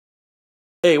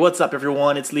Hey, what's up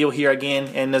everyone, it's Leo here again,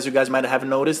 and as you guys might have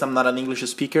noticed, I'm not an English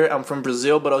speaker, I'm from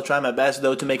Brazil, but I'll try my best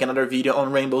though to make another video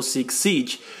on Rainbow Six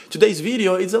Siege. Today's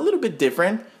video is a little bit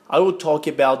different. I will talk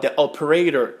about the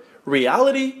operator,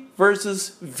 reality versus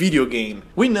video game.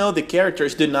 We know the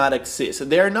characters do not exist,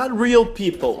 they are not real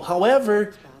people,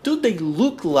 however, do they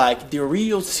look like the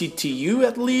real CTU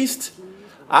at least?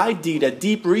 I did a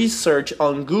deep research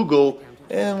on Google,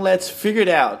 and let's figure it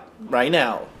out right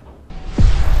now.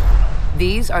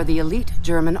 These are the elite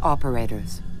German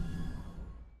operators.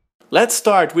 Let's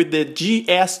start with the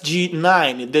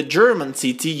GSG-9, the German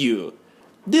CTU.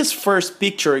 This first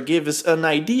picture gives an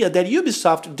idea that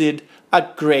Ubisoft did a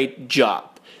great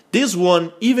job. This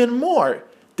one even more.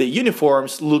 The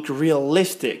uniforms look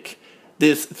realistic.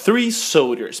 These three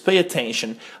soldiers, pay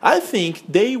attention, I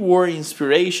think they were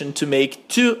inspiration to make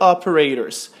two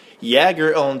operators,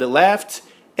 Jäger on the left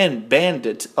and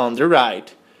Bandit on the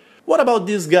right. What about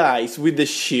these guys with the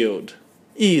shield?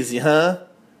 Easy, huh?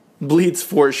 Blitz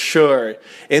for sure.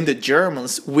 And the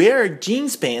Germans wear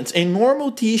jeans pants and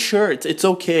normal t-shirts, it's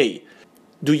okay.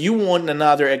 Do you want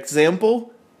another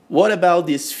example? What about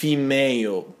this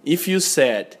female? If you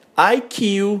said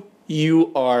IQ,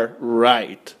 you are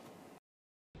right.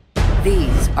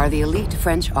 These are the elite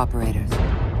French operators.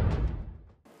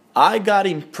 I got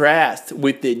impressed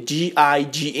with the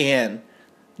GIGN.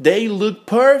 They look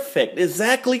perfect,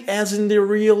 exactly as in the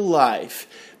real life.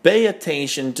 Pay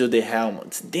attention to the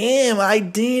helmets. Damn,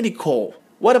 identical.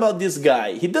 What about this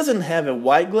guy? He doesn't have a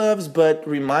white gloves, but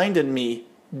reminded me,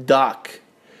 Doc.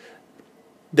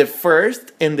 The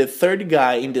first and the third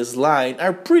guy in this line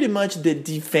are pretty much the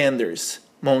defenders.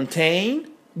 Montaigne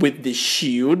with the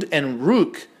shield and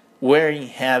Rook wearing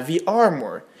heavy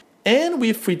armor. And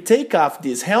if we take off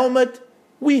this helmet,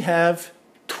 we have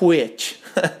Twitch.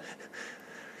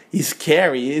 It's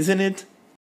scary, isn't it?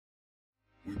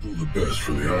 We pull the best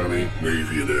from the Army,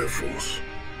 Navy, and Air Force.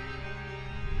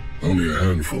 Only a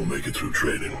handful make it through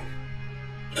training.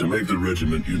 To make the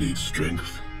regiment, you need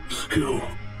strength, skill,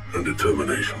 and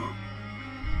determination.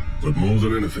 But more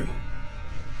than anything,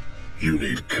 you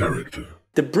need character.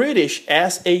 The British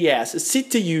SAS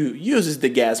CTU uses the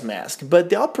gas mask, but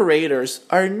the operators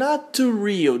are not too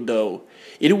real though.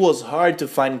 It was hard to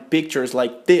find pictures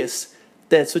like this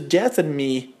that suggested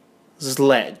me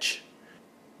Sledge.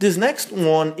 This next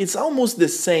one is almost the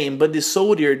same, but the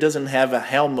soldier doesn't have a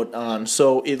helmet on,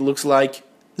 so it looks like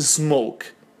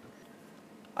smoke.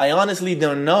 I honestly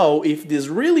don't know if this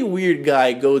really weird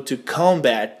guy go to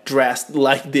combat dressed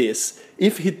like this.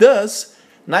 If he does,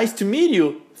 nice to meet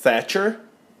you, Thatcher.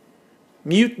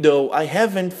 Mute though, I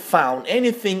haven't found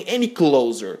anything any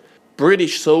closer.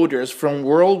 British soldiers from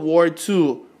World War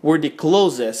II were the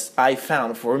closest I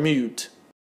found for Mute.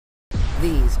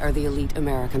 These are the elite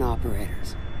American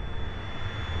operators.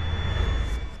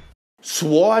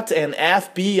 SWAT and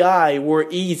FBI were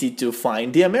easy to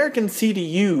find. The American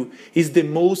CTU is the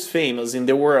most famous in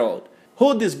the world.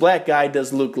 Who this black guy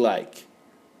does look like?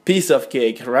 Piece of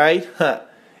cake, right? Huh.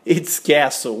 It's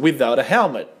Castle without a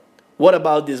helmet. What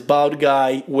about this bald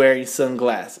guy wearing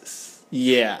sunglasses?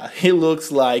 Yeah, he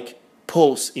looks like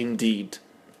Pulse indeed.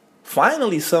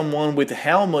 Finally, someone with a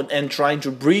helmet and trying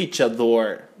to breach a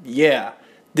door. Yeah,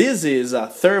 this is a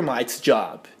thermite's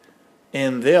job.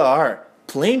 And there are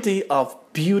plenty of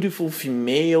beautiful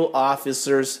female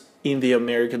officers in the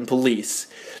American police.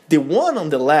 The one on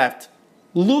the left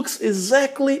looks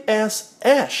exactly as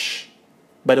Ash.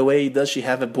 By the way, does she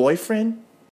have a boyfriend?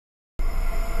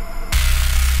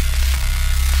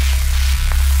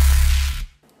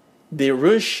 The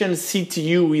Russian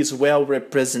CTU is well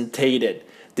represented.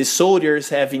 The soldiers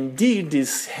have indeed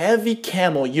this heavy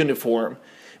camo uniform.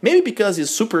 Maybe because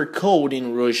it's super cold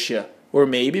in Russia, or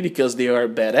maybe because they are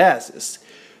badasses.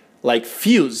 Like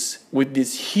Fuse with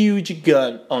this huge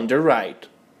gun on the right.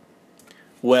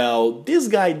 Well, this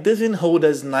guy doesn't hold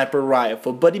a sniper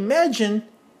rifle, but imagine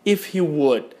if he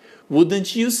would.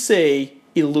 Wouldn't you say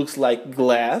it looks like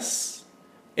glass?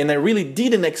 And I really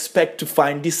didn't expect to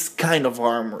find this kind of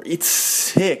armor. It's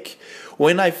sick.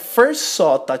 When I first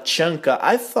saw Tachanka,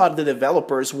 I thought the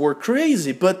developers were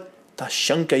crazy, but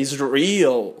Tachanka is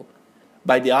real.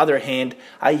 By the other hand,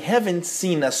 I haven't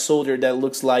seen a soldier that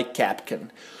looks like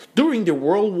Capcan. During the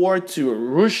World War II,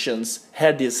 Russians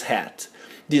had this hat.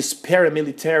 This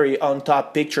paramilitary on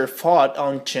top picture fought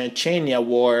on Chechnya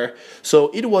war, so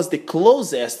it was the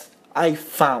closest I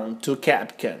found to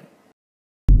Capcan.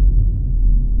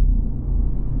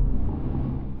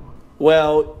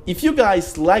 Well, if you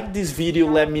guys like this video,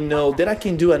 let me know that I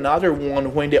can do another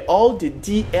one when all the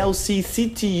DLC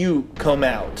CTU come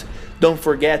out. Don't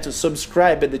forget to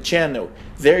subscribe at the channel,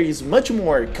 there is much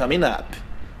more coming up.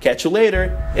 Catch you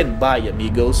later, and bye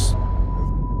amigos!